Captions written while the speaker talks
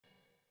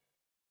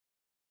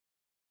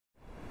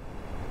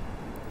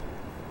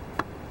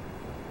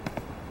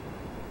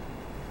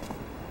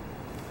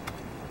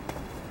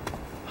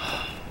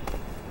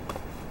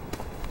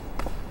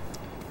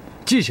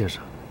季先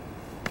生，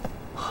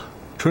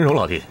春荣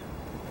老弟，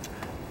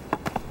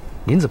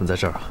您怎么在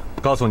这儿啊？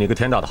告诉你个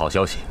天大的好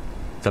消息，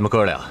咱们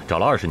哥俩找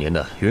了20年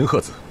的云鹤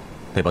子，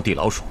那帮地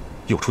老鼠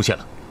又出现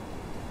了。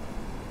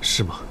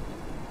是吗？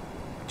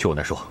去我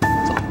那儿说。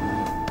走。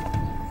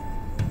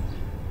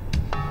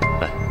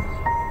来，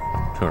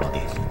春荣老弟，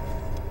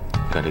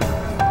你看这个。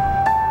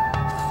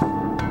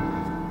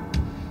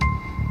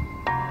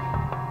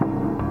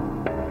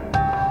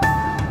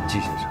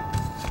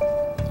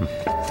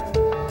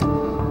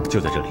 就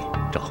在这里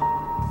找。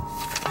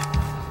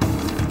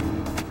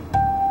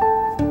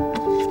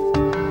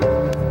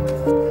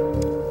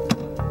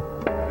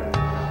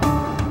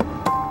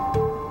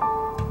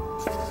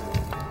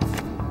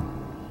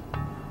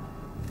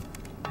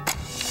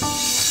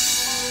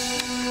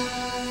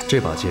这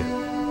把剑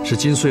是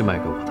金穗卖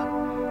给我的，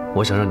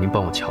我想让您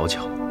帮我瞧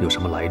瞧有什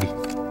么来历。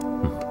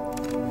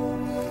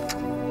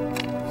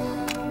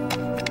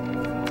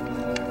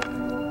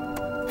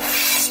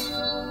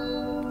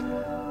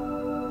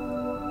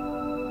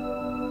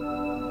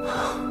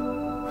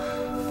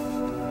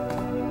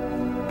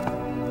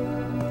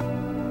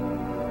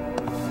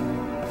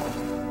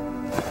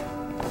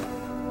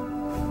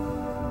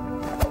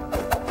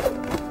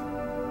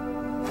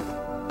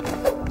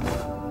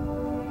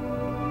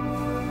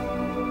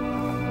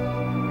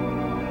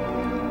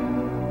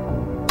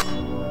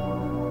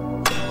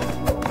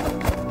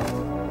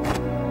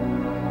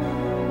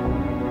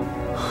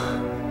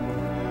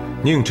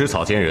宁知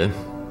草间人，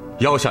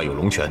腰下有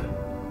龙泉。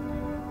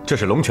这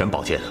是龙泉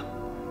宝剑，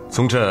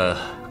从这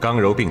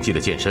刚柔并济的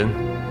剑身、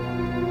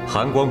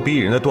寒光逼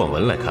人的断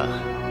纹来看，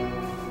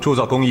铸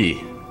造工艺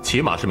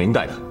起码是明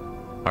代的，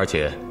而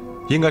且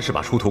应该是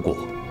把出土古。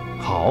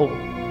好，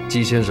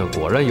季先生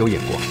果然有眼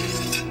光，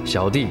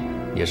小弟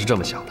也是这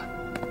么想的。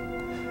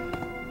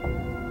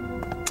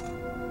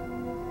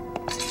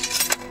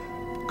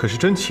可是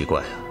真奇怪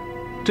啊，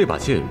这把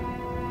剑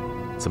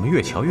怎么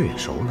越瞧越眼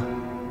熟呢？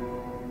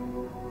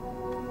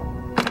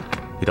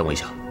 你等我一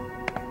下。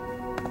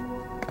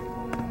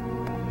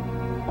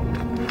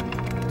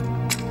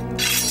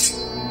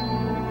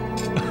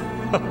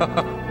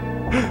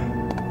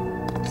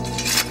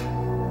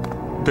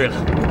对了，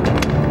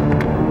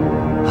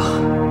啊，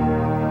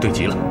对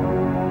极了，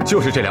就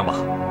是这2把。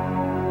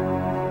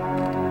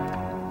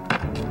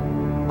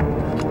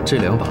这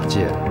2把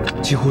剑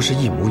几乎是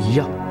一模一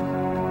样。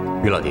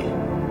于老弟，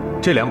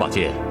这2把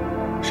剑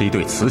是一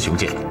对雌雄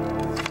剑，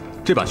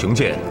这把雄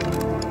剑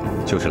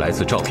就是来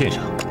自照片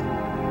上。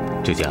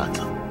 这件案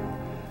子，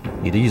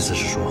你的意思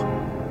是说，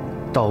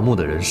盗墓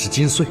的人是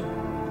金穗？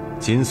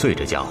金穗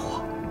这家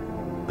伙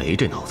没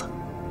这脑子，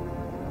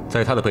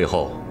在他的背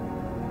后，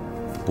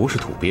不是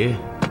土鳖，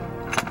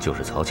就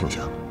是曹庆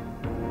祥。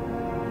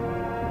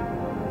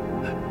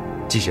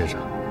季先生，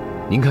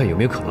您看有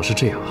没有可能是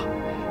这样啊？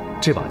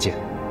这把剑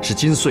是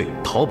金穗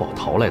淘宝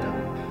淘来的，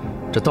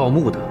这盗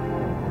墓的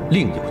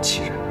另有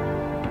其人。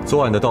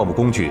作案的盗墓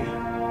工具，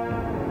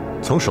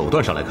从手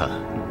段上来看。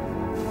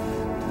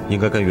 应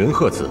该跟云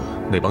鹤子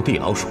那帮地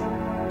老鼠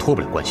脱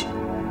不了关系。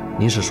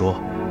您是说，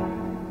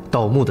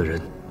盗墓的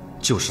人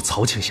就是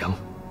曹庆祥？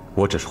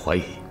我只是怀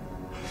疑，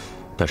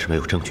但是没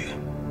有证据。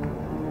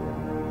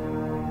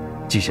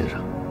季先生，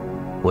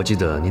我记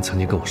得您曾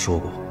经跟我说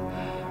过，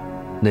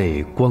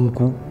那棺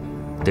箍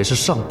得是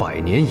上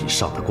100年以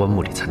上的棺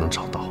木里才能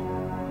找到，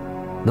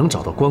能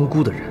找到棺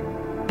箍的人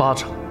，8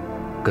成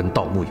跟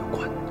盗墓有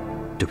关，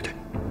对不对？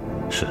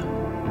是，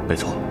没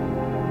错。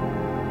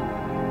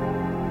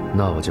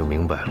 那我就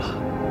明白了，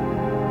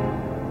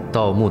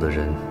盗墓的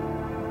人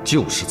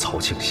就是曹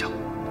庆祥。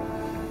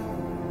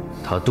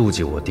他妒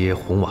忌我爹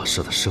红瓦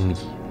社的生意，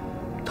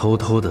偷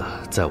偷的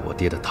在我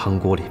爹的汤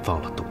锅里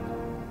放了毒，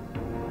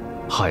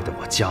害得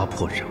我家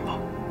破人亡。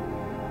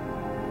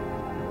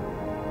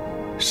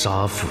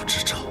杀父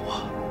之仇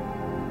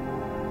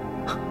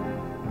啊！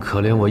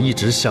可怜我一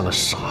直像个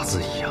傻子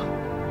一样，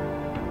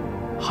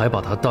还把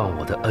他当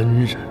我的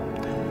恩人。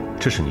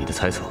这是你的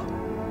猜测，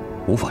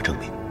无法证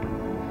明。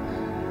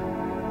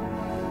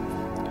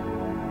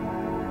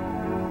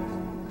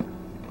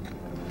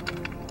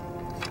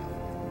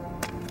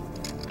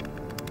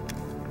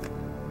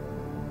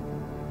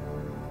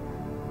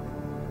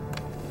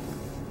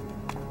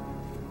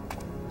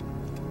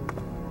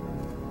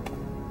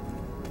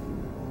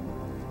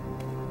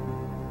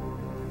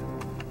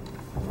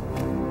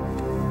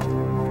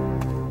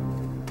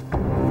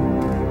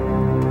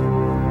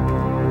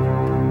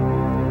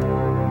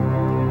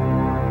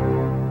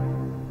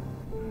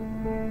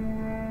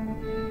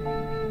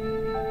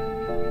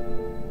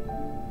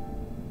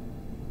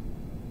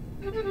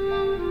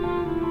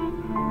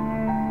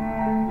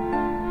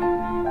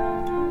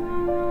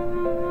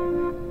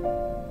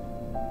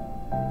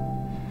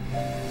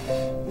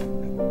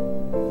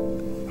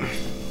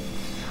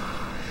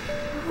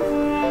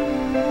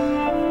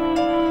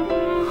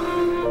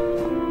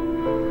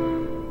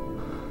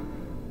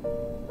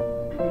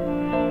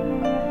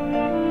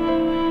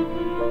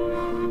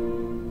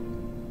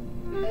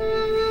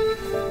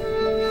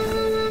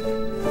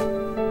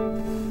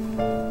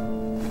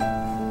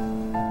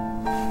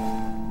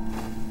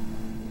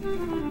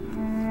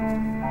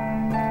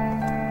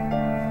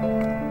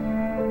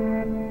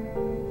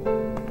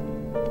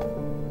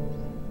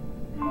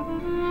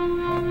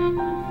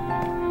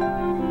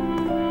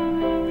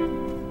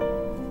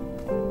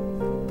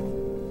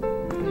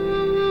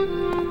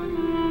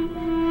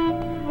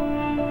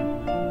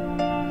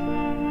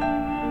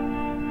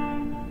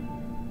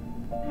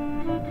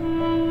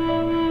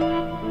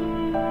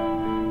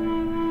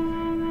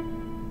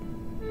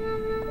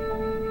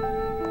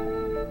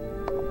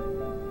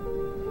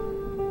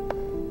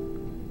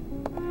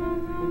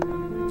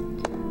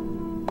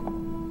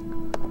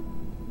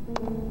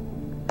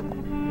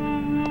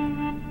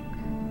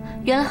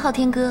原来昊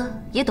天哥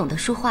也懂得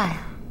书画呀。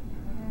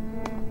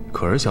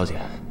可儿小姐，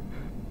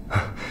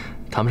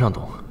谈不上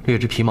懂，略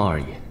知皮毛而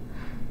已。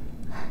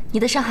你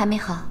的伤还没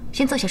好，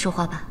先坐下说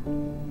话吧。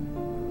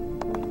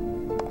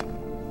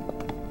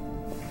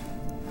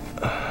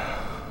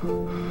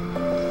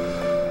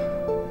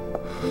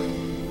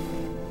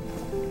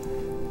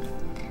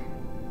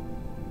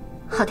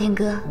昊天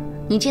哥，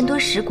你见多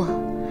识广，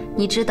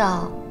你知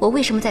道我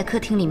为什么在客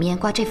厅里面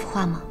挂这幅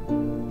画吗？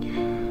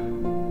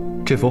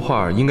这幅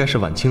画应该是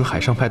晚清海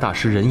上派大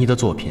师仁义的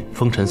作品《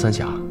风尘三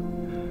侠》，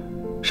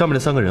上面的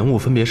3个人物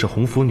分别是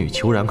红拂女、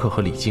裘然客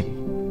和李靖。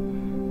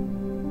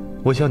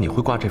我想你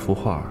会挂这幅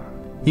画，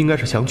应该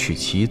是想取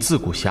其自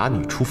古侠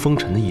女出风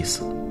尘的意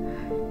思。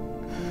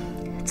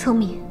聪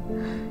明。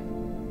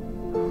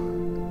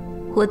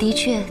我的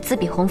确自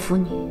比红拂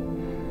女，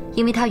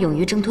因为她勇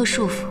于挣脱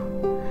束缚，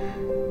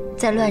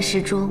在乱世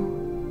中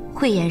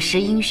慧眼识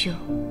英雄，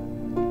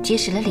结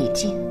识了李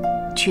靖，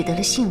取得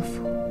了幸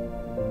福。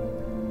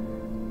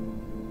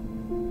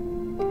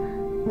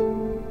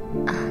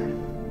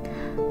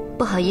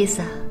不好意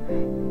思啊，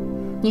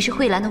你是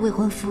慧兰的未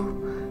婚夫，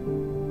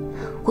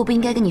我不应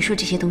该跟你说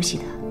这些东西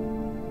的。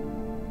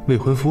未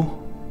婚夫？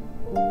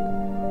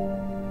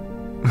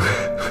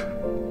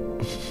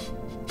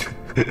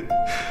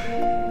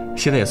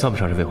现在也算不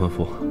上是未婚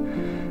夫，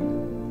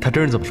他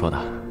真是这么说的。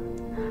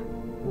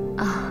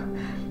啊，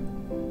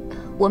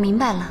我明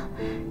白了，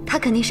他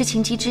肯定是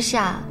情急之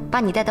下把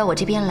你带到我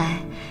这边来，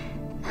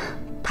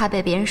怕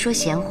被别人说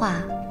闲话，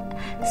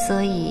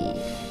所以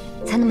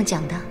才那么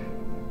讲的。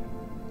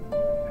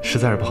实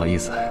在是不好意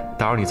思，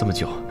打扰你这么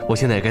久，我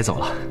现在也该走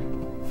了。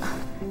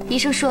医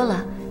生说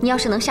了，你要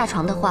是能下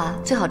床的话，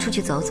最好出去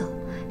走走，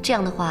这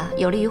样的话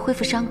有利于恢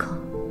复伤口。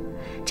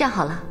这样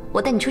好了，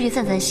我带你出去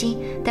散散心，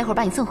待会儿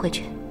把你送回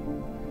去。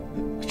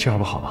这样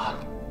不好吧？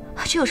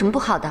这有什么不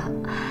好的？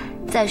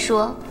再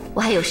说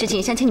我还有事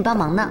情想请你帮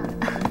忙呢。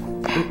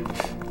哎，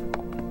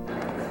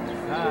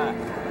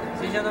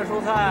新鲜的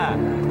蔬菜，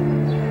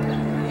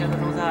新鲜的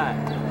蔬菜，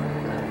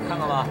看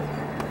看吧。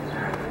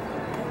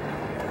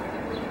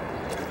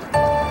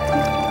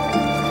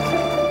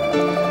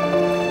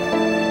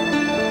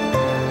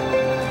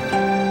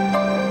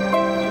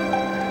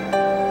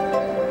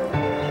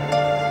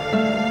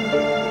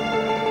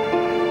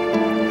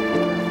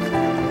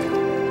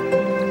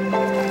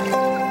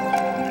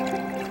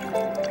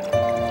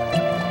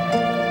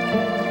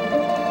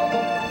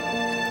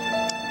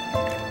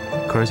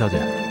可儿小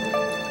姐，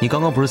你刚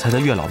刚不是才在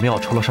月老庙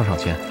抽了上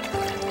签，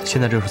现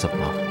在这是怎么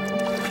了？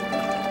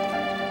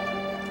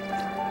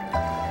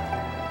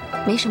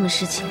没什么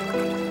事情，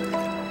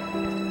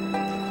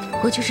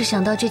我就是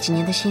想到这几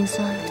年的辛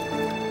酸，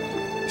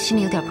心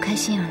里有点不开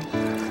心而已。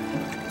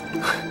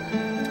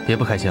别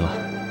不开心了。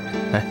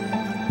哎，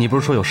你不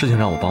是说有事情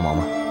让我帮忙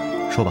吗？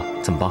说吧，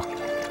怎么帮？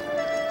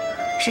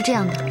是这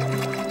样的，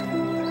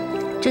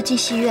这进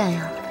戏院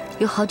呀，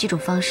有好几种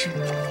方式。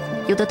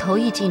有的投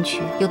意进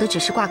去，有的只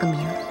是挂个名，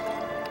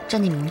沾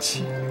点名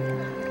气，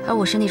而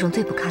我是那种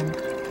最不堪的。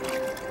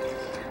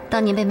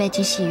当年被卖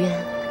进戏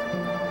院，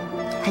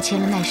还签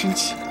了卖身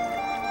契。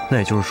那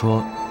也就是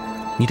说，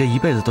你这一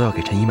辈子都要给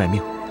陈一卖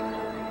命？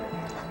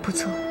不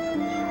错。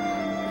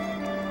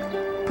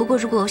不过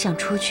如果我想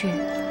出去，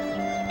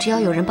只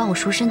要有人帮我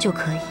赎身就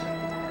可以。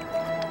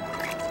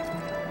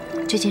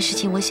这件事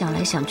情我想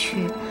来想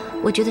去，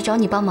我觉得找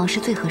你帮忙是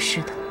最合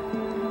适的。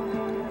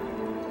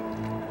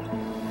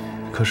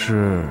可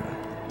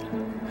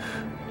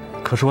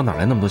是我哪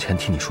来那么多钱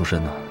替你赎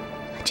身呢？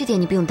这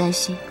点你不用担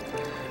心，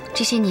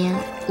这些年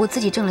我自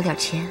己挣了点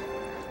钱，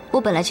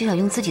我本来就想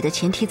用自己的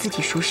钱替自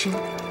己赎身，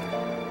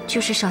就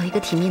是少一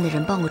个体面的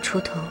人帮我出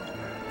头，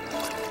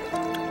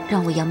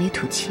让我扬眉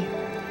吐气。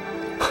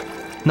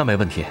那没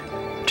问题，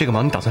这个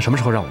忙你打算什么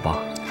时候让我帮？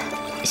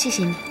谢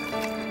谢你，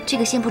这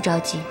个先不着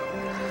急，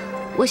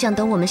我想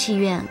等我们戏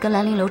院跟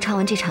兰陵楼唱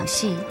完这场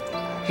戏，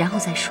然后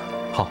再说。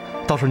好，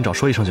到时候你找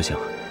说一声就行。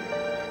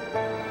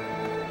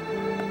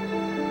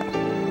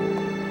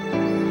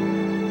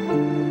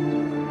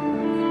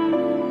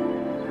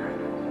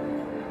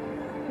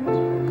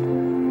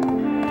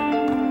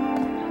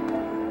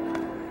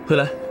回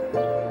来。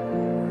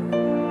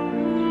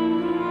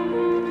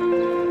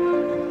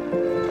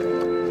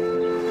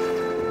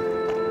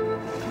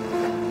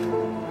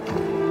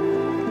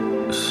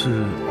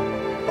是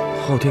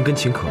昊天跟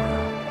秦可儿。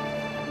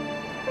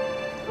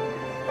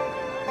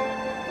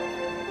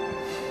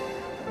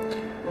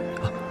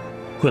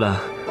慧兰，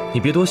你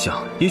别多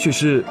想，也许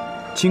是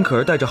秦可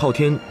儿带着昊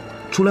天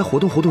出来活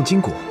动活动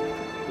筋骨。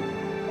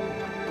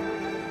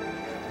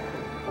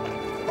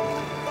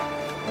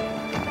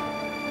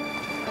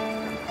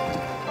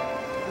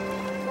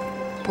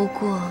不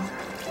过，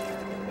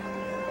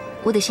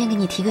我得先给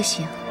你提个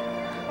醒，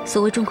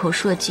所谓众口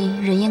铄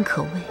金，人言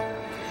可畏。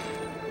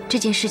这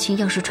件事情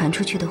要是传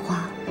出去的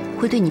话，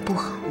会对你不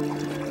好。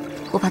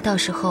我怕到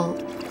时候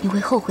你会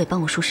后悔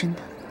帮我赎身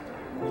的。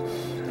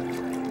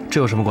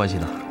这有什么关系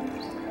呢？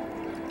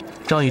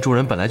仗义助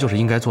人本来就是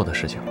应该做的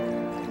事情，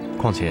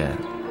况且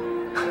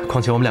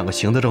我们两个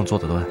行得正坐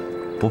得端，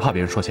不怕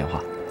别人说闲话。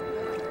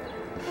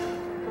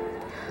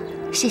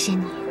谢谢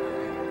你，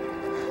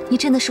你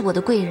真的是我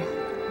的贵人。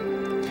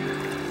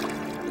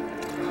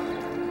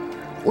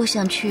我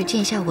想去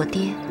见一下我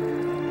爹，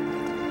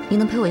你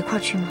能陪我一块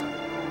儿去吗？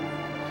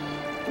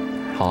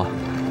好啊。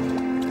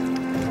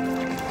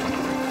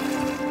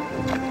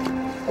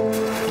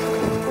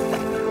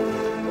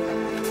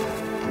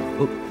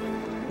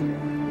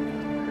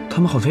他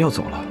们好像要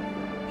走了，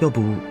要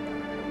不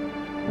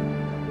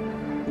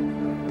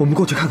我们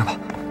过去看看吧？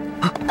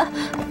啊！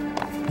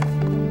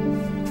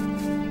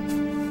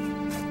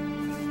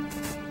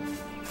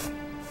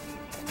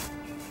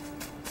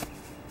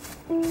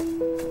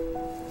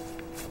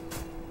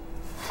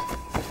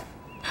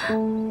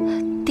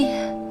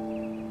爹，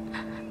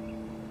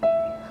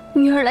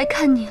女儿来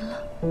看你了。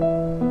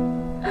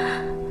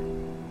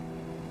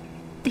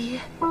爹，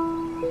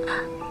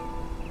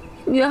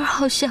女儿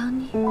好想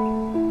你。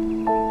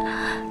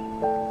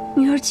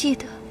女儿记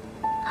得，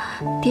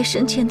爹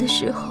生前的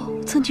时候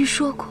曾经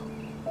说过，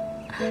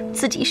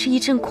自己是一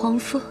阵狂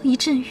风一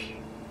阵雨，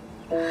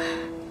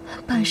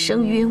半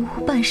生云雾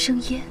半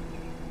生烟。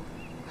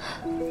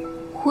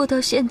活到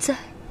现在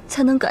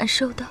才能感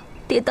受到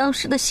爹当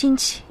时的心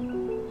情。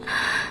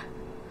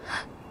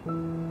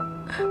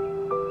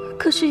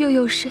可是又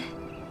有谁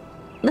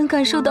能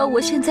感受到我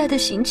现在的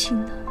心情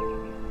呢？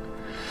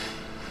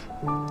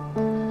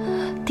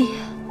爹，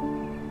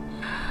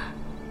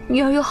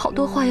女儿有好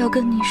多话要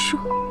跟你说。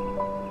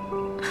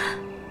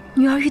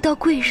女儿遇到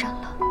贵人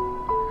了，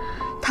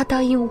她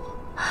答应我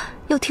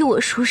要替我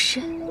赎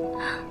身，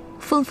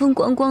风风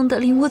光光地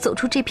领我走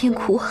出这片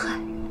苦海，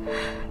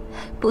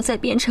不再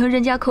变成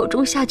人家口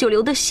中下九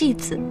流的戏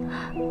子，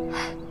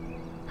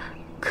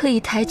可以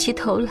抬起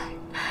头来，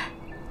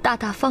大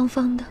大方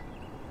方的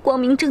光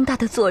明正大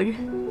的做人。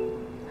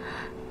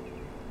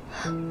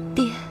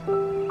爹，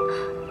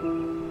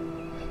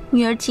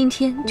女儿今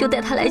天就带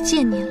她来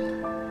见您了。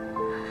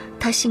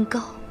她姓高，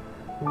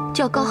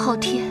叫高昊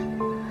天，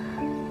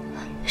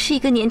是一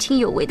个年轻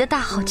有为的大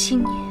好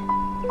青年。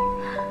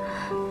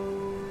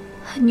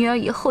女儿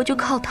以后就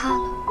靠他了。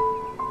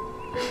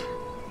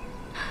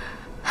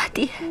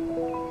爹，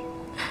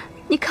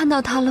你看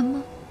到他了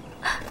吗？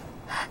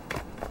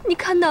你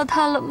看到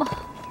他了吗？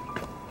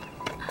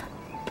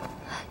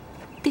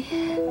爹，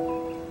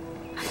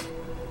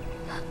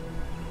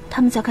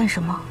他们在干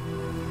什么？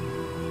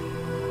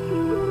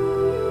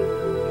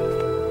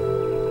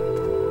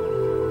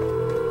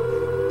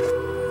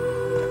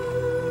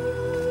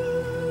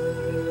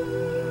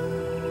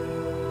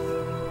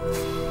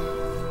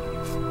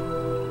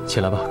起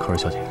来吧，可儿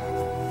小姐。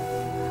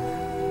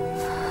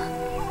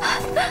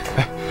哎，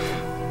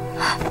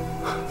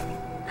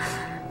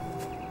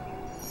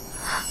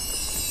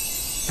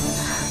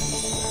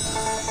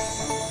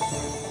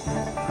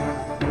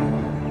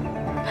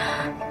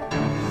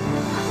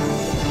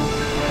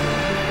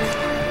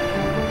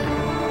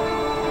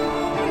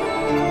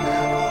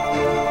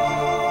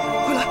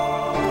回来！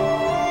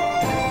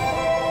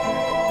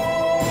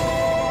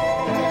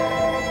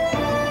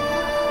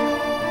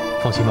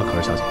放心吧，可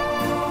儿小姐。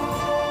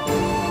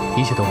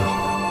一切都会好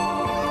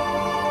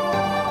的，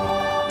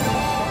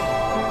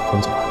我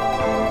们走吧。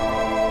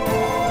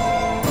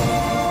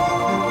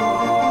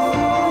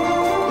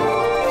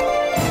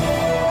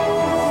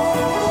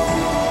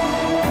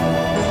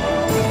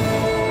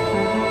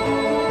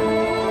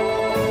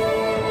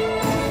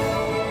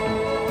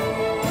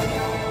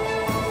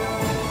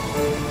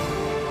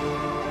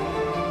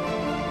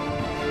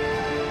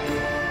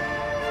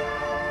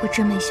我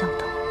真没想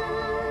到，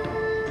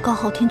高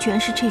昊天居然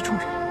是这种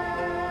人。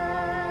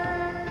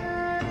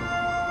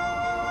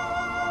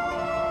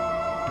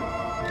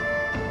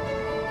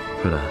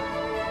慧兰，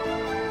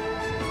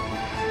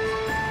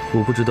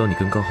我不知道你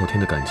跟高昊天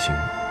的感情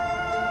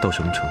到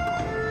什么程度，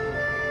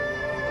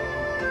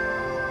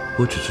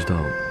我只知道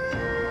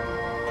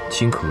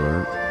秦可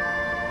儿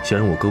想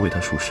让我哥为她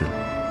赎身，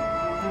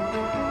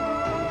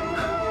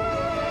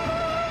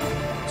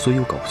所以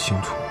我搞不清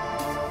楚。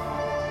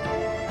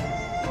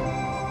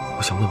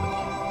我想问问你，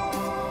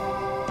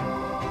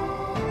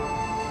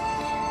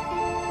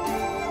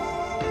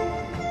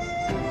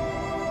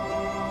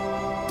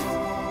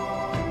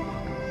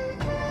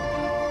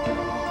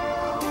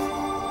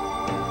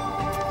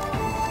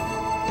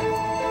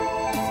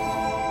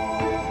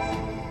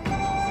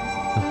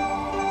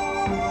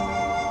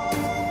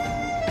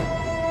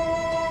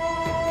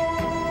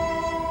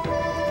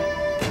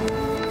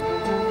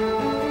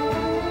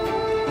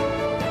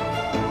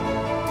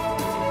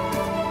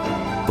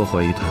我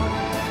怀疑他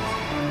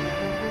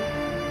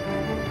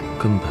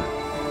根本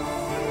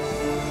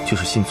就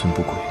是心存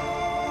不轨，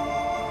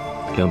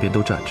两边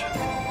都站着。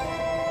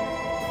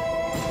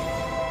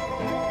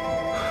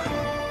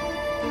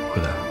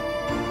慧兰，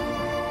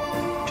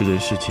这人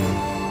世间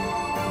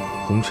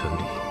红尘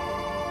里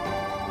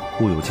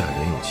物有价，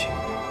人有情。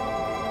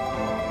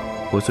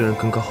我虽然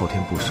跟高昊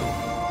天不熟，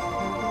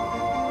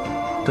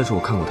但是我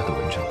看过他的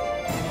文章，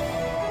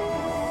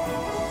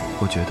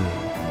我觉得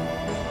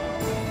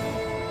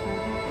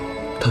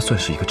他算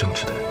是一个正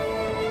直的人。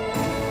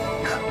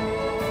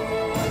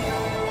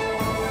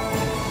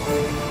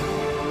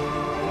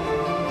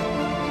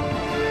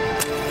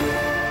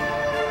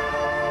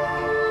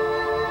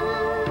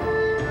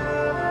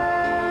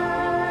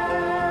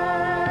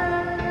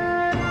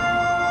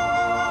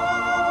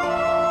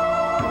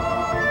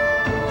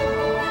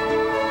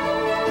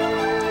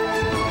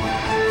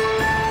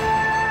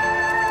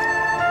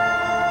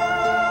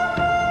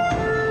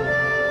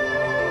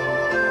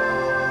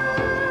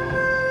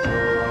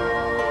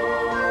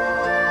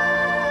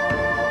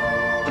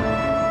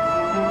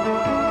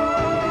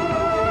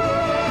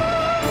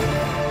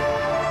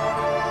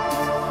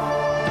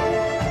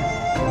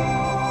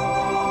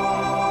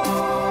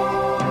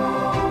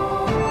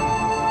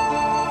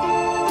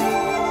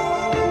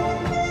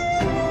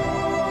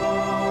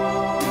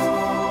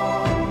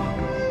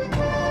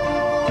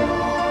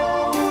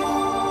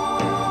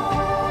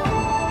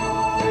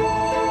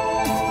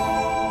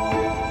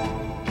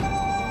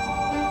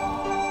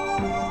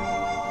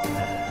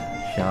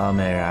小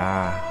美人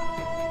儿，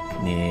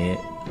你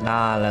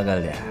拉了个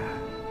脸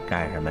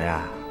干什么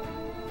呀？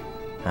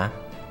啊？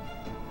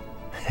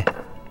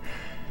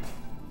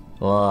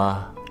我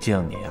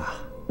敬你啊，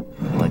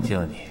我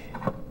敬你，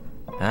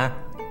啊！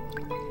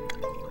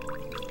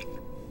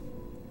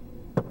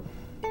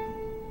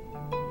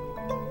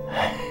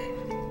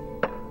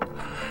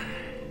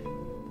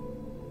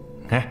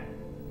哎，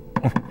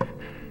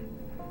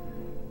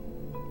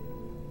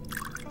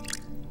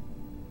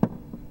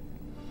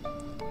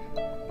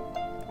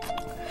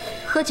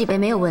喝几杯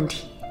没有问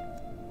题。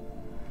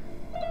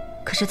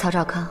可是曹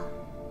兆康，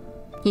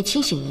你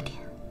清醒一点。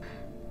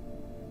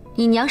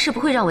你娘是不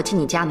会让我进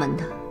你家门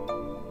的。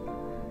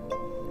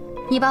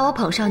你把我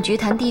捧上菊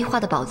坛第一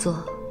花的宝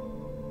座，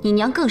你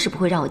娘更是不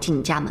会让我进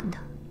你家门的。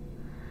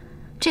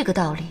这个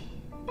道理，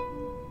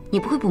你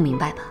不会不明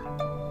白吧？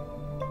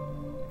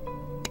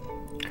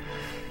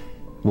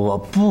我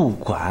不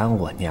管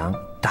我娘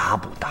答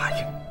不答应，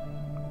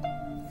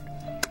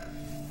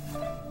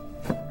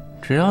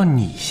只要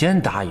你先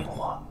答应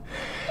我，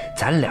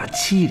咱俩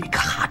嘁里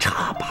咔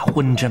嚓把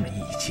婚这么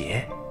一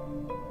结，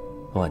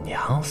我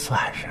娘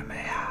算什么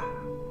呀？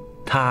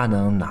她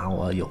能拿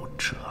我有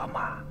辙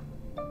吗？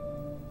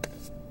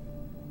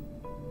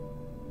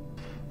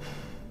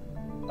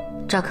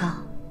赵康，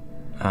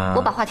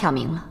我把话挑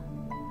明了，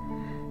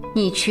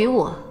你娶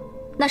我，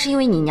那是因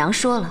为你娘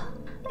说了，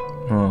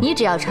你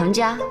只要成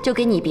家就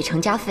给你一笔成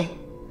家费，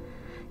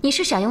你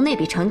是想用那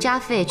笔成家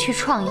费去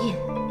创业，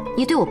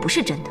你对我不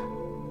是真的。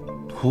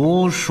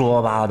胡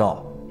说八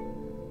道！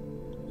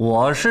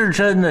我是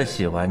真的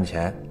喜欢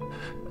钱，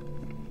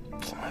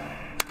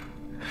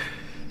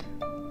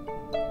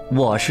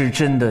我是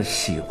真的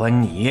喜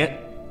欢你，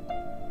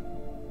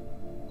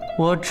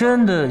我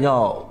真的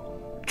要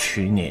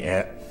娶你。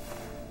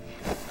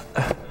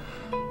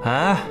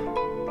哎，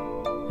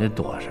你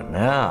躲什么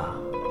呀？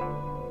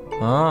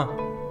啊！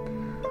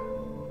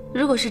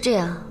如果是这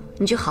样，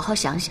你就好好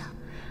想想，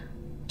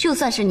就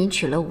算是你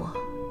娶了我，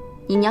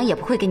你娘也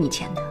不会给你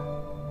钱的。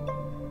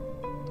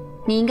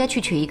你应该去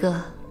娶一个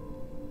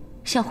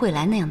像慧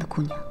兰那样的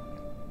姑娘。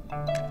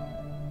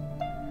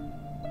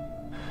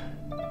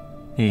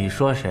你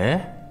说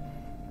谁？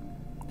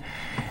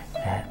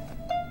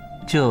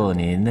就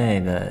你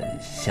那个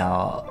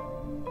小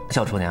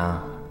厨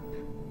娘？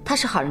她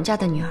是好人家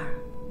的女儿，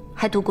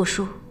还读过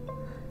书。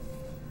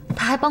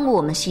她还帮过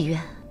我们戏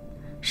院，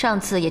上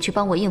次也去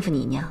帮我应付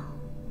你娘。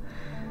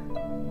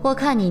我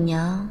看你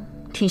娘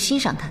挺欣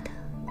赏她的。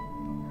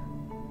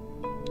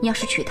你要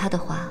是娶她的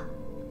话，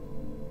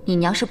你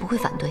娘是不会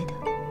反对的。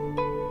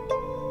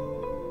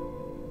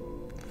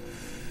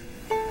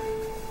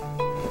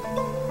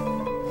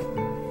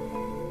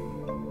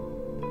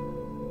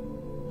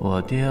我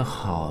爹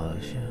好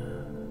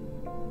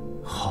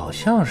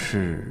像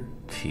是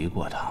提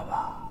过他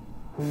吧？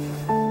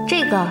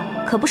这个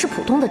可不是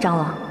普通的蟑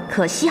螂，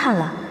可稀罕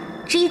了，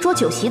值一桌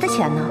酒席的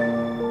钱呢。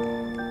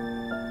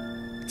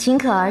秦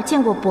可儿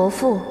见过伯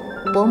父、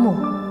伯母，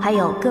还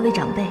有各位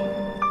长辈。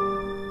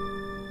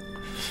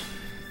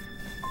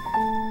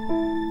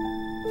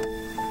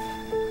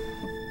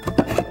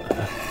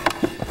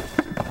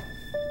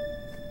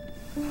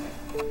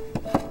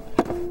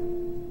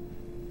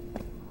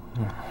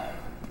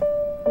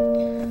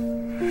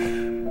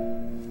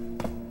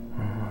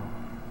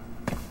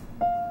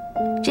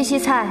这些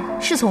菜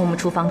是从我们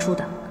厨房出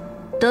的，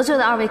得罪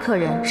了二位客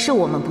人是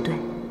我们不对，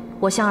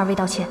我向二位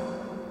道歉。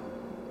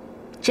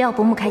只要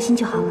伯母开心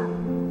就好了。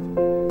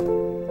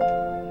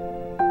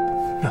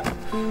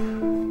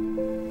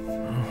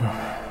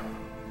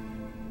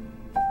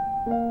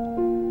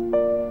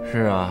是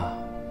啊，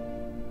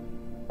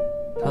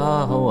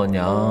他和我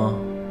娘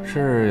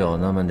是有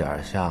那么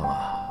点像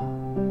啊，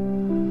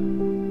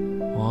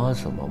我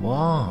怎么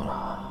忘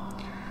了？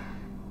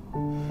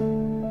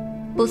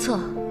不错，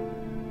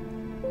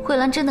慧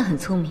兰真的很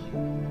聪明，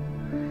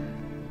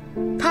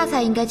她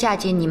才应该嫁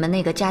进你们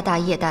那个家大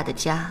业大的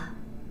家。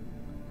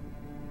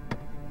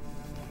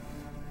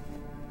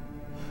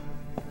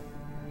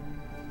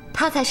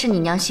她才是你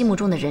娘心目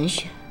中的人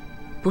选，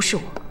不是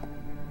我。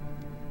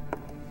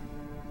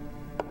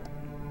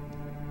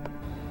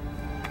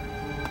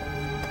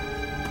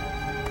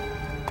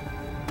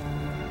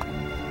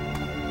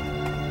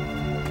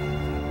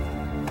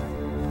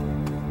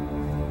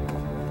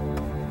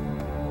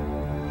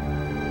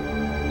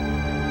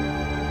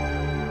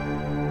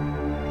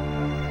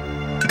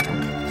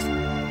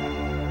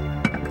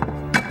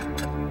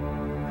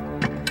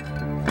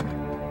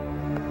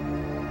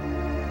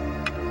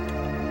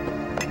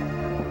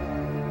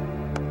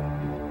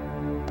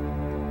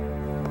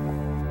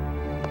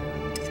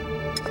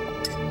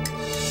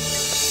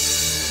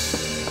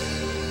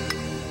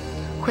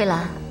慧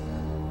兰，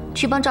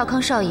去帮赵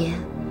康少爷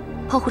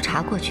泡壶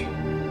茶过去。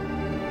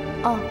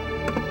哦。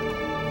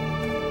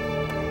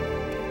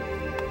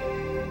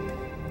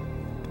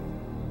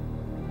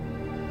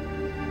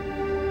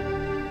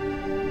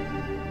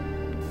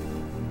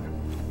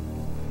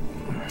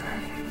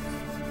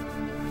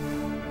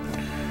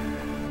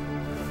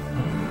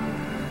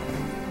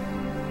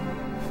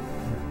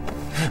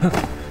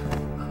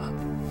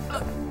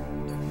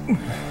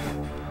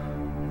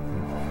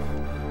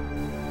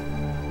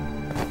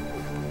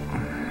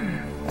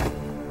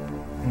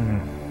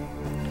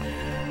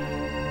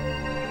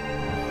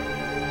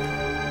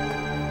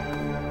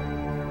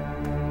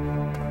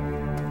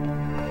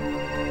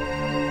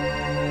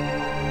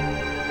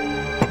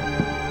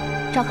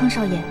赵康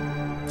少爷，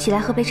起来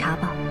喝杯茶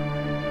吧。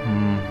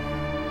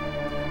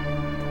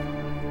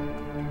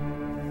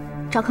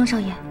赵康少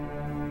爷，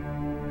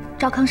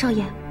赵康少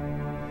爷，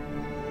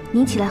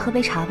您起来喝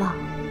杯茶吧。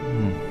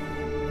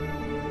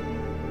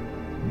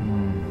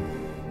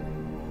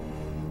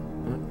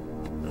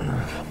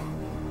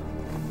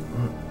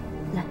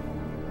来。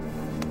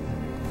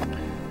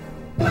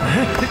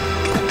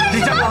你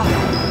嫁给我，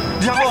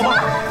你嫁给我吗？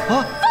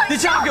啊！你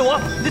嫁给我，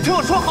你听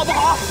我说好不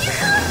好？你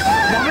喝多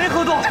了。我没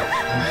喝多。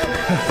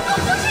我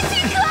不是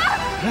秦可儿。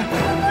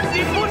你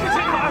不是秦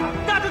可儿，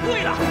那就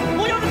对了。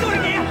我要的就是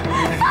你。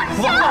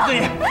我告诉你，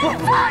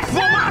我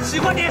妈喜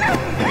欢你。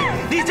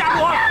你嫁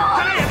给我，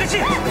咱俩演个戏，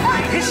演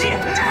个戏。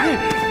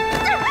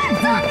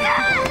放开！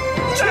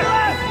志远，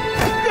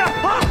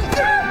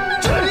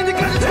志远，你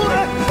赶紧出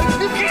来！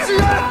你不是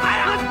人！哎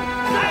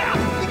呀，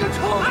你个臭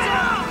子！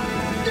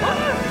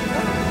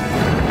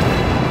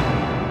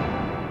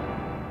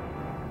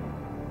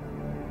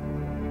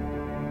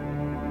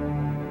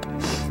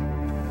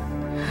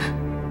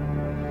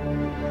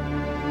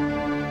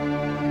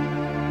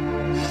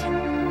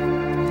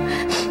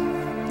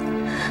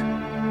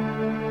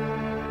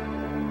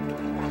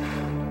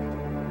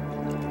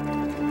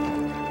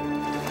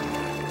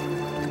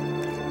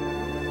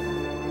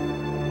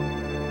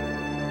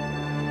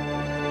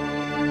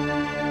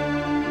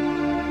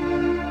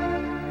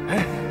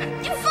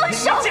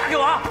嫁给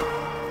我！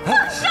放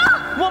手！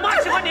我妈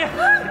喜欢你，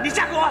你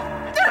嫁给我，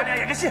咱俩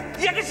演个戏，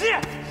演个戏。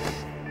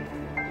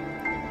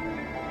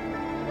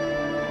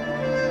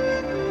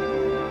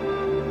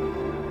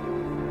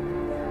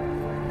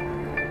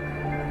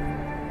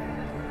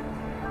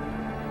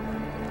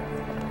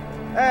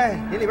哎，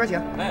您里边请。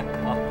哎，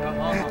好，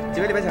好，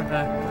几位里边请。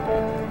哎。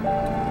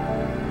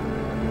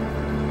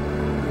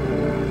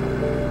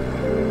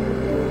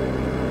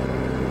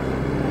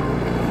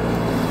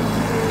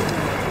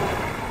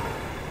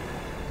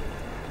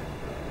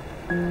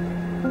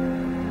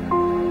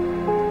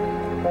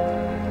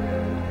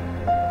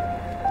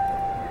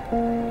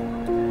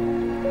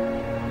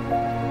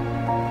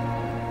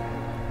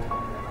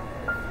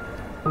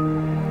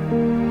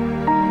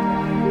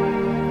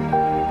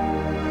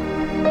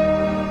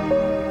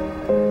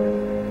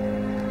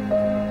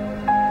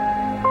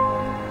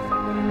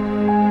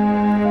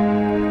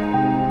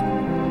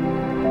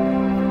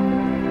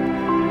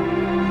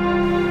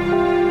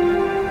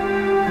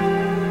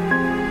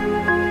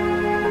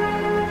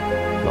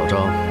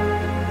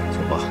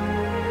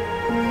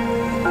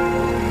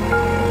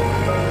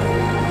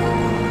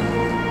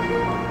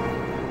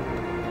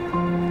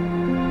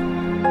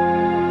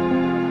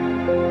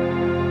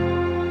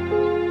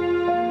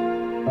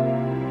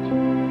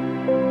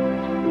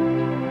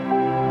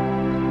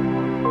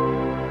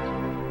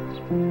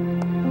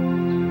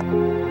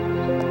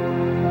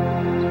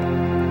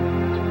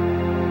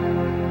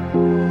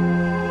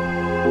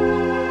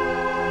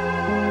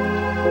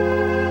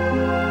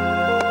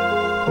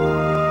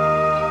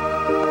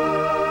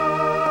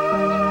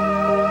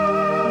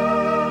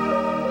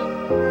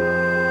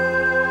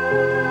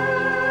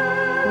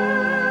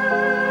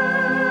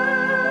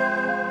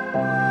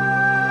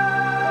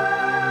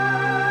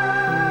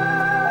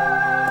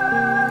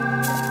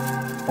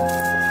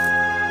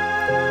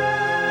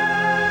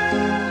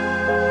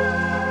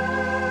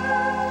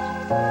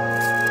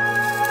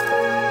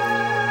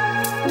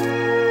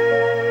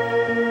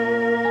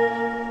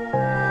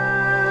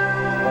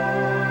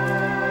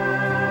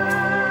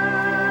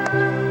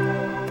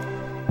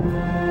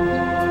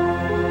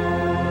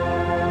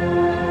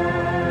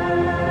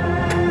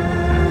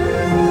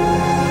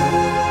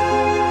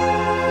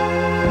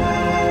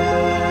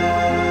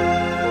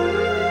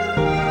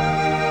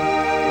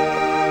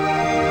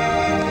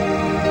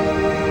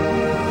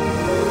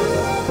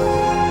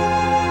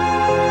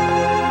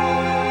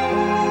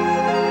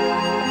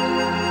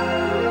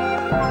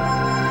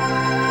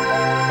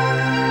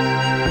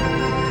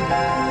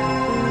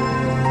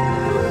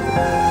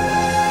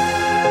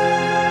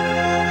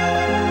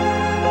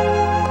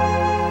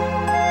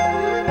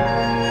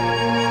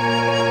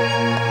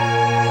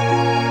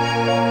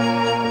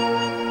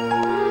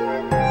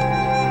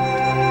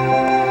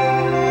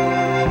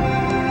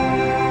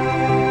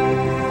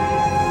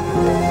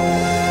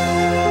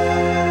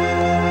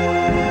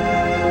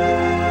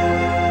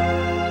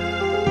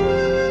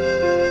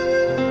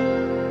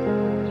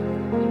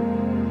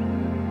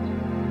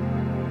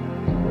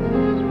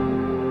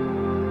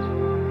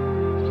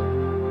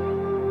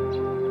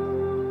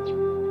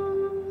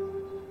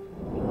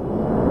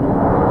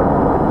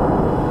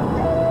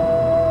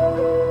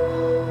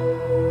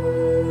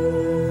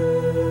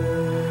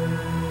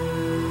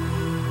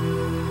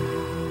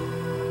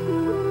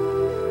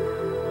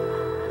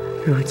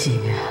如今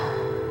啊，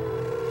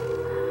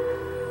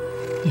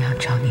娘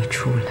找你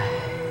出来，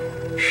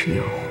是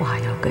有话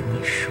要跟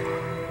你说。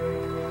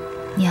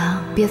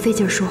娘，别费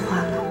劲说话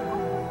了。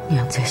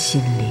娘在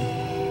心里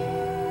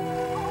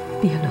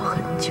憋了很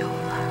久了。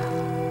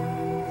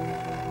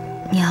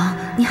娘，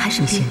你还是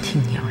你先听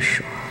娘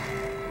说。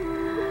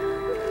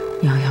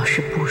娘要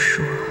是不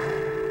说，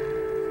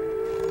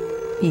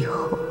以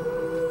后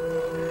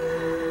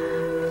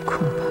恐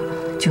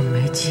怕就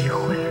没机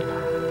会了。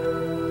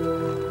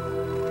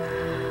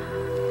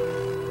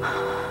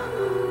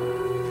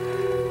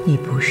你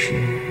不是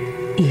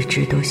一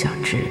直都想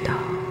知道，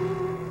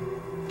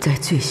在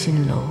醉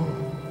心楼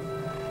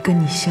跟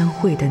你相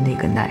会的那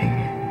个男人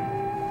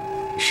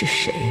是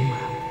谁吗？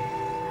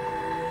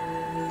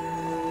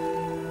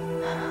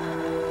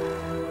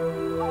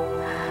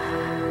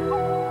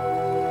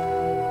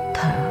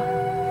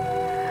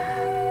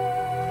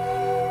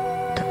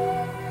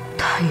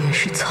他也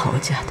是曹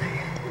家的人。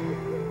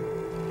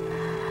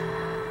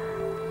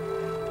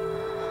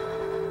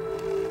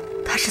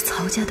他是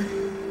曹家的人。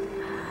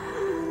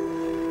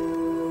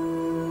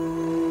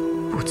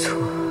不错。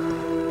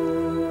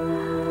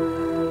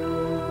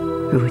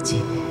如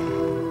今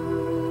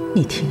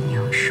你听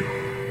娘说，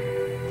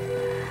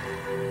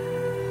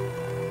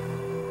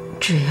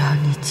只要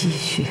你继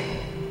续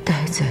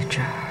待在这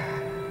儿，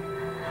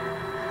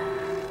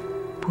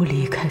不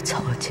离开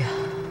曹家，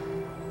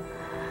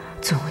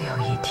总有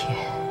一天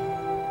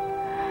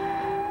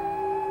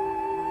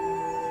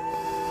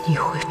你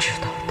会知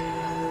道的。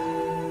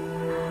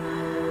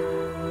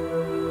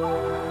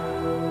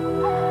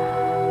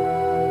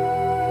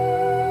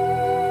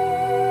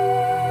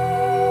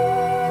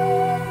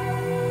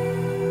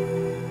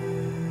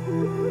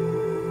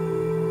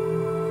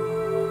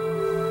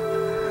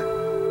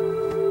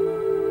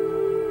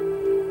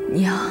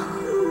娘，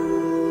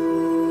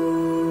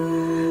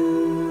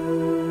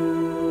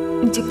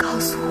你就告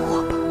诉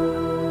我吧。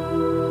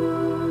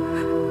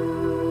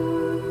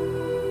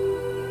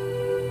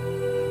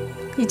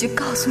你就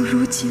告诉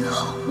如今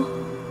好吗？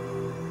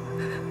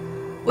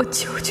我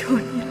求求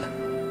你了。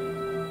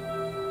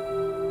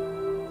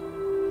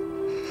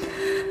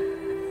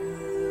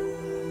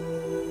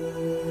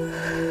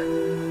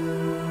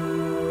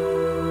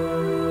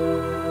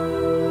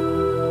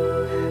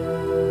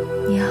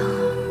娘。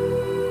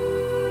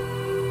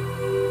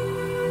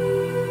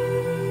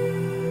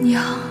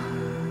娘，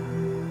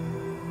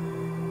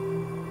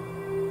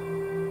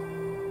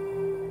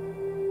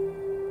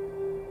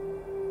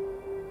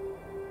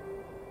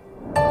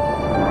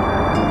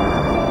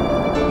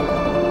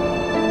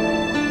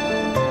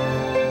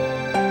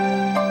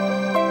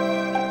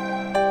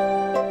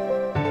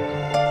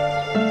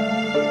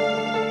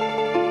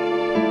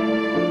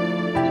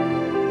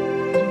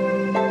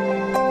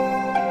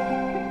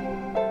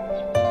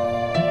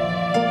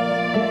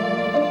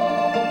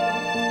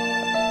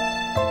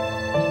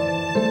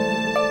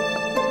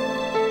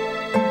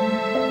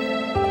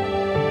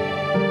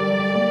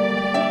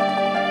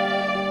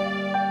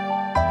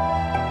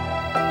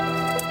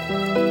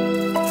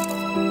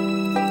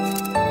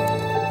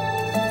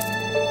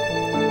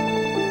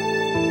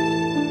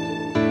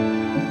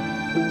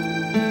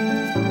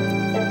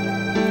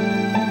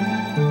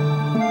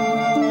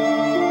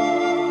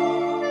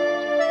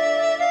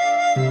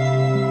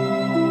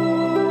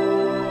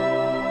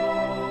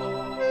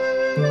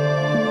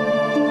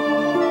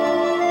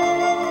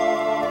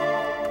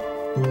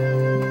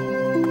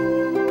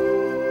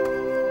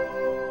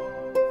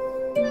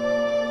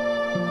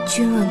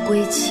君问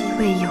归期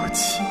未有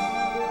期，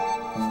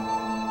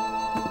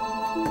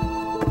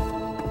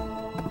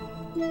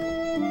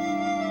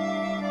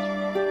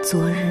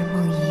昨日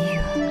梦已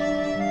远，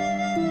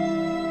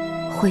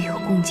会有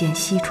共剪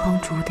西窗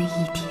烛的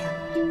一天。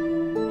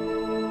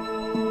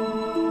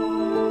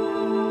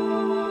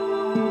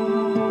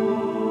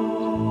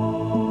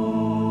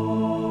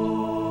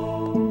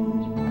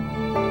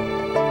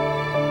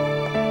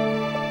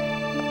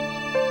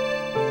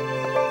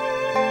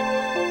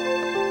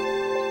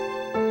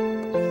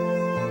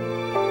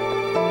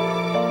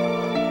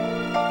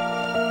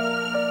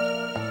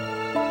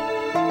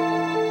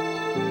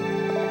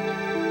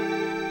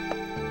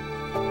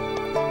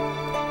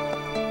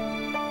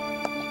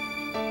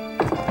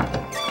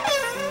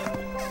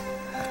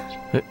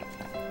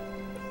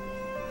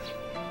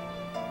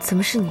怎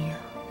么是你？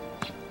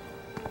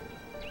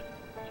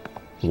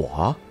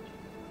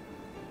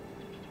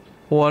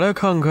我来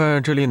看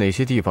看这里哪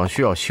些地方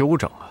需要修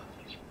整啊。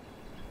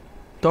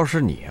倒是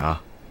你啊，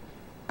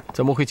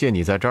怎么会见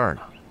你在这儿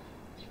呢？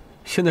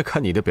现在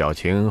看你的表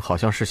情，好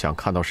像是想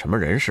看到什么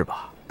人是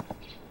吧？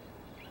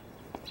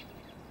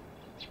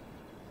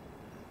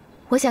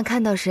我想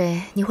看到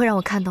谁，你会让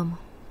我看到吗？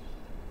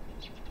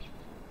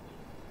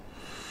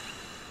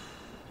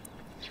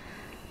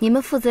你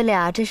们父子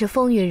俩真是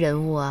风云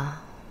人物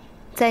啊！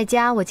在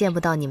家我见不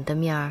到你们的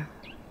面儿，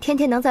天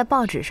天能在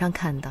报纸上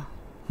看到。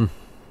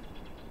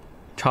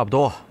差不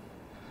多。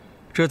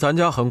这咱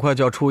家很快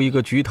就要出一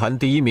个菊坛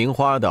第一名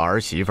花的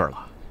儿媳妇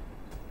了，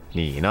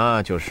你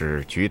呢就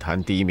是菊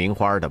坛第一名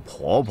花的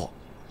婆婆。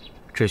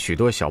这许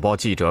多小报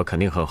记者肯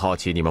定很好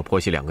奇你们婆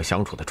媳两个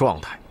相处的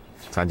状态，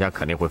咱家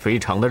肯定会非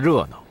常的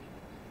热闹。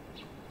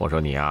我说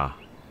你啊，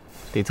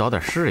得早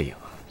点适应啊。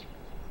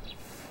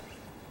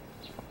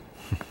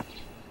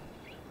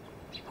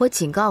我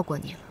警告过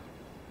你了，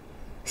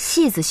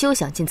戏子休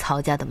想进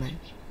曹家的门。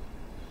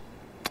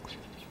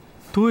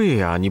对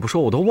呀，你不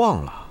说我都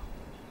忘了。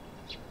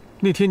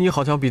那天你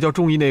好像比较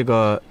中意那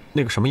个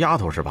什么丫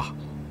头是吧？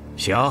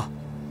行，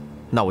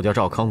那我叫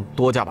赵康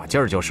多加把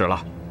劲儿就是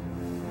了。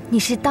你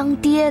是当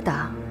爹的，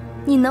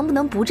你能不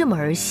能不这么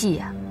儿戏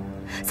呀？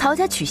曹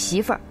家娶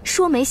媳妇儿，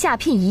说媒下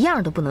聘一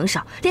样都不能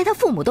少，连他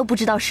父母都不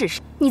知道是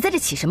谁。你在这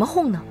起什么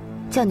哄呢？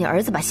叫你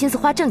儿子把心思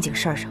花正经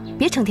事儿上，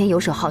别成天游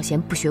手好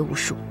闲，不学无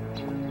术。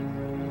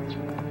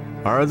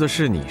儿子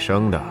是你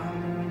生的，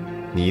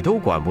你都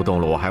管不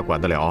动了，我还管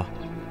得了？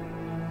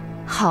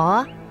好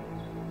啊，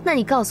那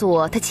你告诉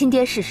我他亲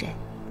爹是谁，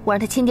我让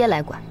他亲爹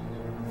来管。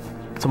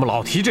怎么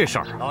老提这事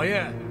儿？老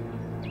爷，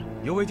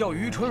有位叫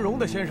于春荣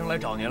的先生来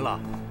找您了。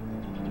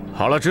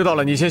好了，知道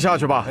了，你先下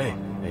去吧。哎。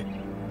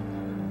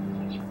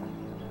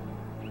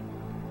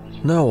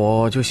那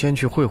我就先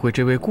去会会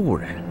这位故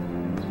人。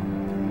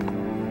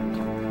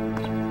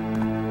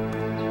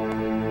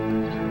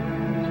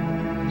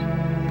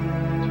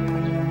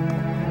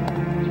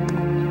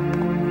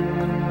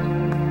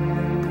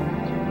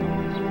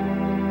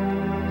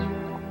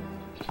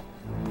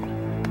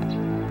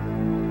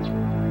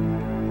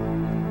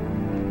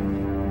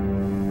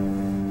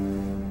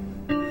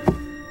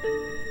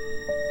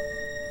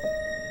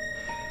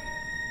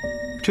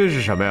这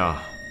是什么呀？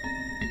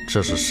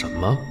这是什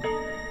么？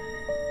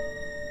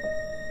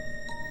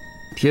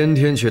天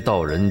天去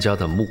盗人家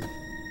的墓，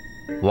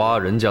挖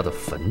人家的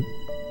坟。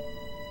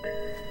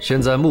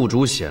现在墓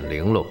主显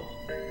灵喽，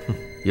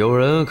有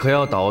人可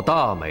要倒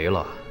大霉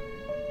了。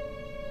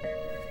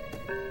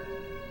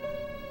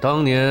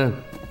当年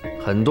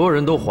很多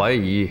人都怀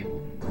疑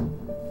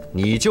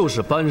你就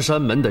是搬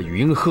山门的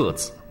云鹤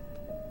子，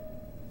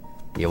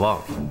你忘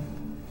了？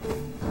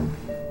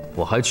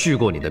我还去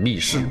过你的密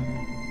室，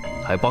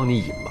还帮你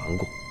隐瞒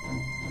过。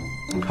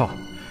好。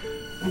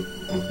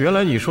原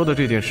来你说的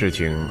这件事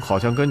情，好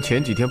像跟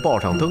前几天报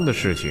上登的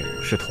事情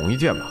是同一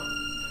件吧？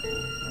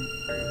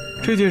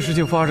这件事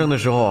情发生的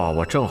时候啊，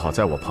我正好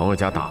在我朋友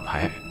家打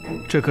牌，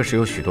这可是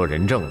有许多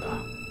人证的。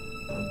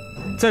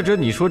再者，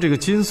你说这个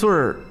金穗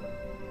儿，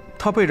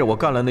他背着我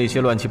干了那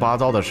些乱七八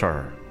糟的事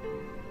儿，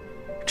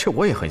这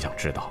我也很想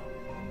知道。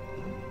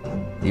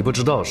你不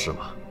知道是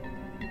吗？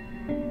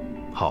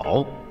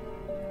好，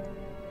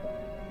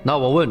那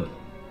我问你，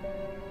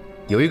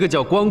有一个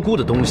叫关姑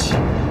的东西，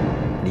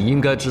你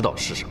应该知道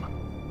是什么。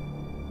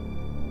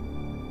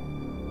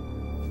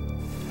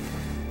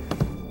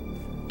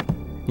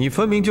你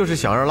分明就是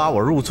想要拉我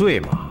入罪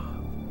嘛！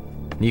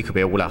你可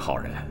别诬赖好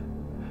人。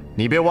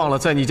你别忘了，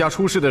在你家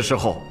出事的时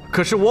候，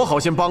可是我好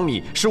心帮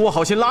你，是我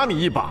好心拉你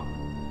一把，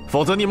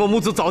否则你们母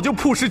子早就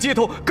曝尸街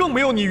头，更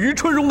没有你于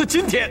春荣的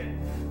今天。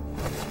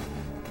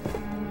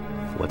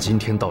我今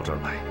天到这儿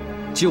来，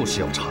就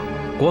是要查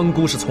关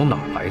姑是从哪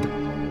儿来的。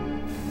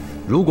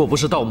如果不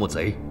是盗墓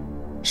贼，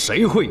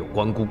谁会有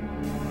关姑？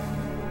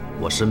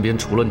我身边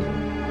除了你，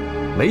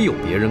没有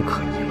别人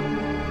可疑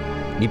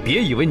了。你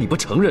别以为你不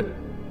承认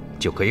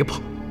就可以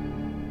跑，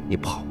你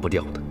跑不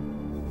掉的。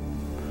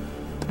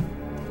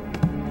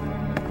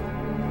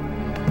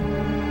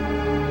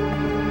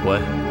滚！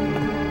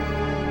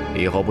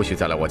以后不许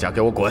再来我家，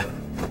给我滚！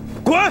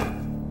滚！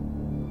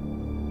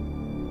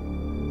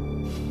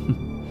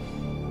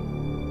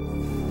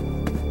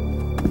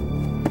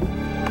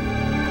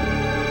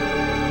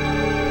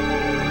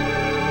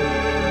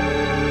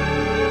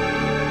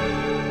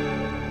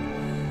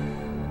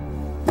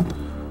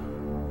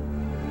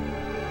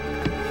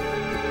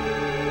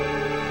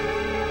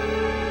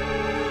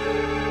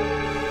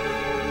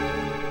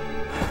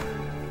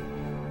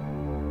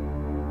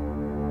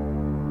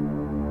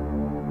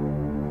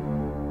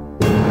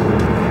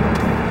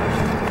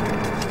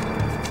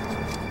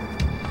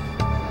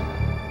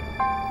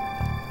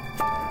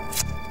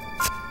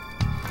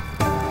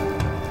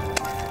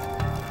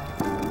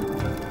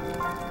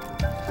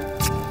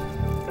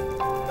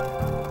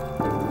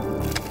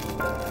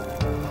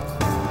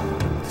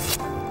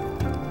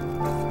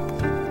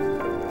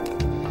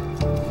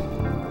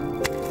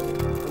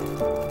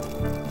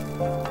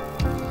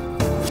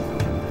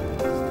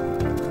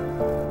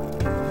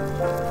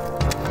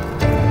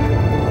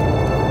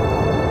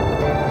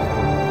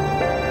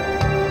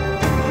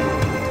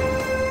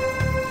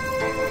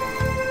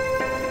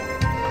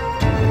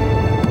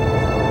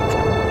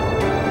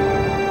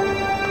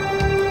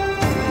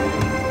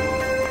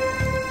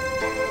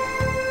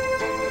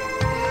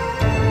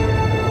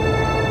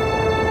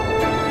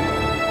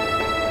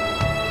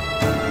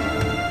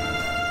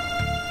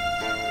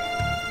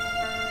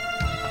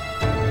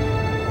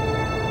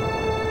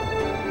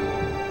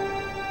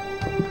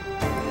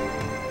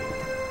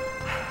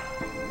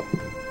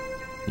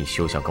你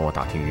休想跟我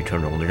打听于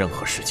春荣的任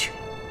何事情。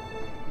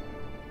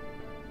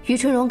于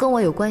春荣跟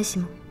我有关系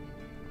吗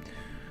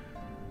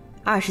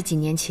？20几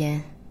年前，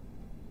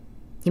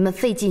你们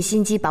费尽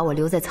心机把我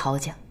留在曹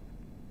家，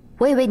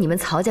我也为你们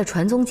曹家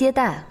传宗接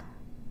代了。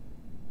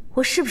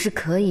我是不是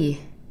可以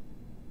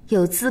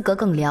有资格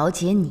更了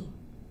解你。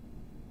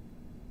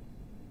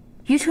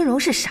于春荣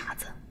是傻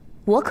子，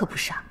我可不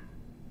傻。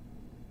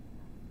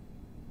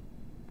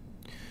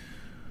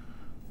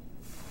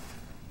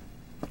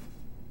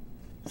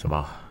怎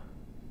么？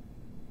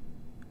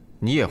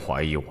你也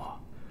怀疑我？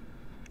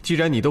既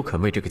然你都肯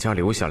为这个家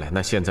留下来，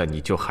那现在你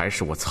就还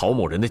是我曹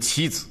某人的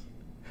妻子。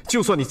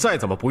就算你再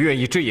怎么不愿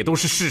意，这也都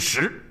是事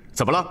实。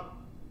怎么了？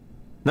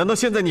难道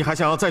现在你还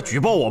想要再举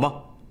报我吗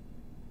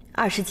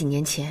？20几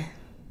年前，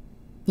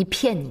你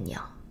骗你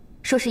娘，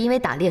说是因为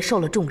打猎受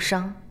了重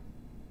伤。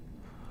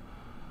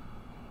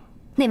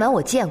那晚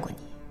我见过你，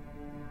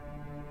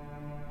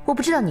我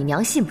不知道你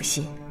娘信不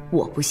信，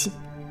我不信。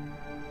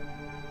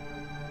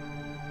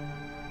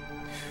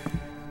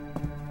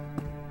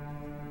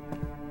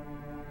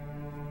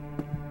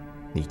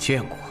你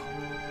见过？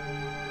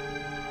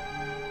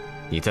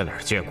你在哪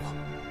儿见过？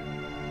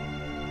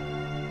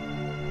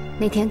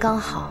那天刚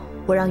好，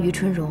我让于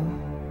春荣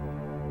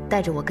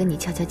带着我跟你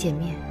悄悄见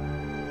面，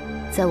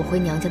在我回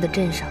娘家的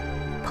镇上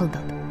碰到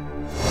的。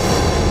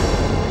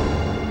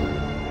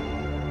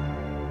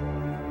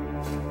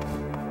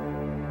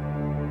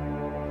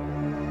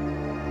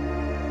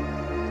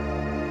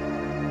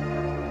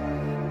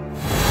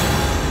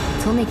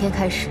从那天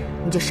开始，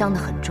你就伤得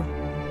很重。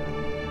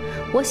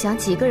我想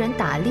几个人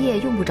打猎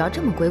用不着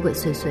这么鬼鬼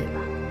祟祟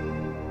吧？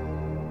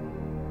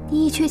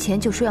你一缺钱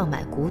就说要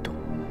买古董，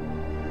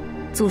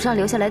祖上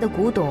留下来的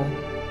古董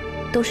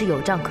都是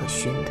有账可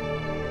循的，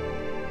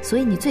所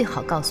以你最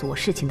好告诉我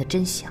事情的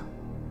真相，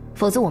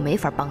否则我没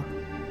法帮你。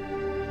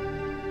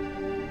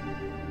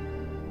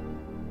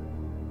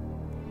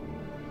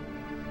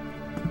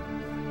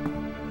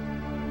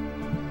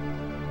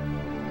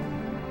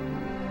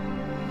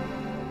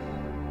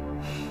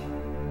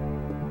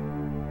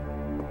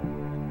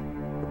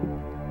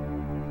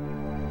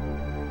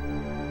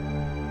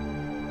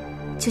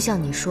就像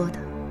你说的，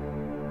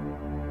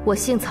我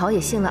姓曹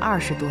也姓了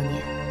20多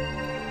年，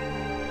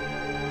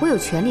我有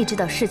权利知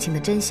道事情的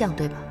真相，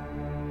对吧？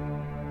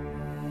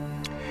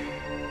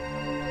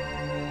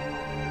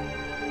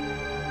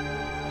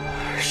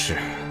是。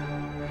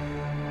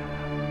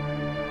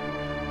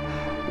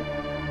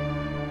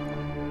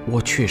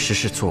我确实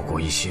是做过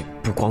一些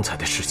不光彩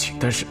的事情，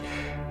但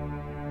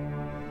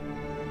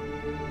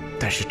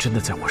是真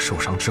的在我受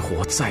伤之后，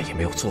我再也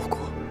没有做过。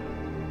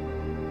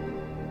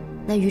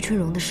那于春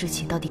荣的事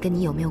情到底跟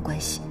你有没有关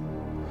系？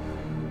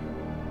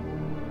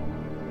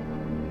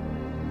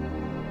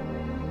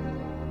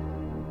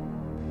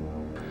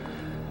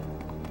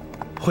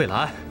慧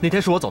兰，那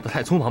天是我走得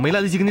太匆忙，没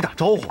来得及跟你打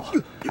招呼。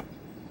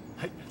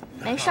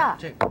没事儿，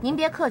您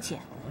别客气。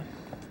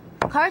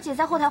可儿姐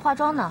在后台化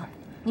妆呢，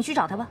你去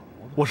找她吧。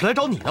我是来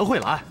找你的，慧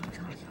兰。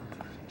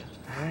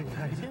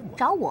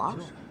找我？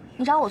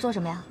你找我做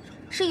什么呀？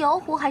是游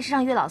湖还是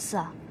上月老寺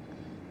啊？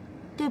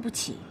对不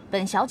起，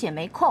本小姐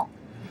没空。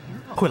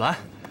慧兰，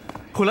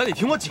慧兰，你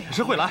听我解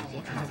释，慧兰，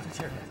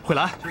慧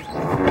兰，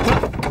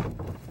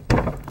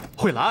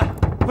慧兰，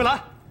慧兰。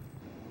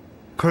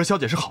可是小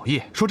姐是好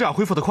意，说这样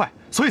恢复得快，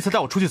所以才带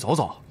我出去走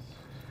走。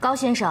高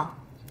先生，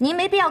您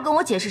没必要跟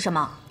我解释什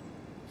么。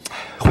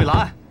慧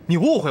兰，你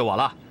误会我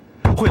了。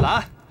慧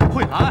兰，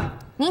慧兰，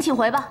您请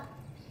回吧，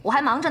我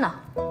还忙着呢。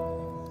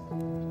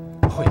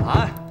慧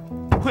兰，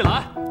慧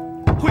兰，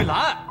慧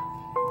兰。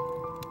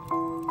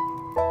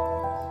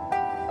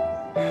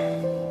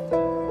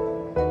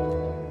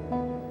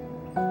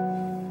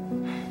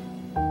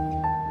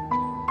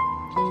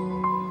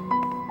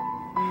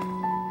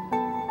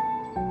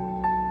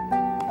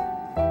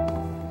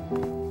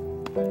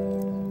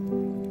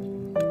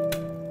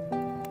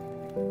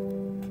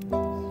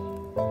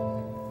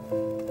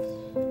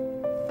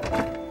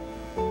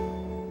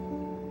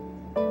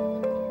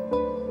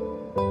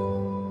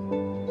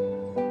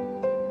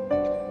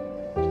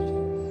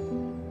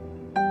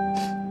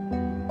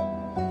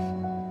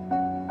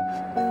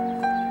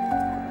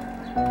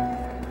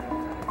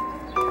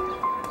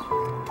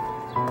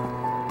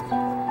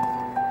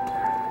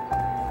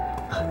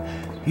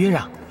约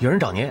上，有人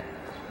找您。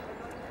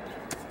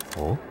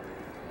哦，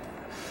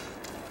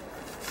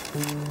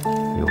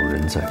有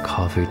人在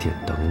咖啡店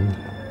等你。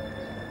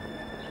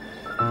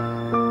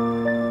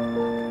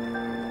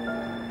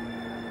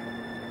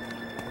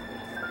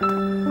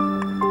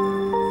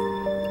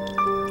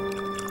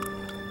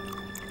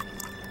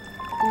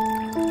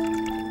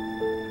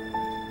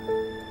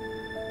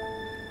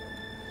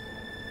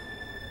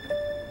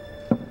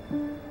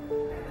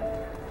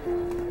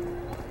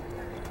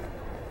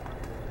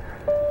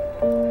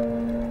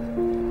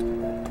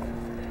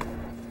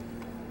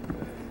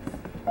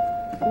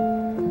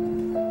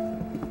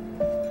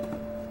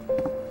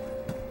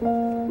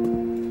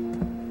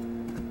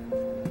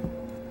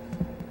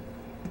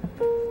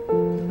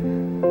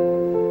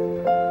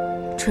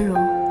春荣，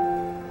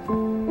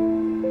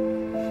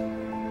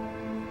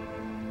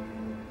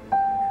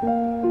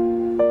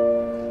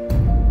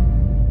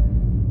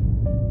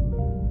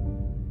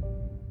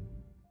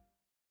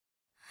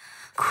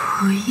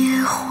枯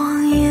叶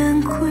荒烟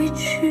归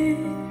去，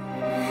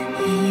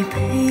一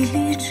杯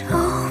离照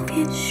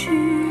别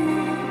去。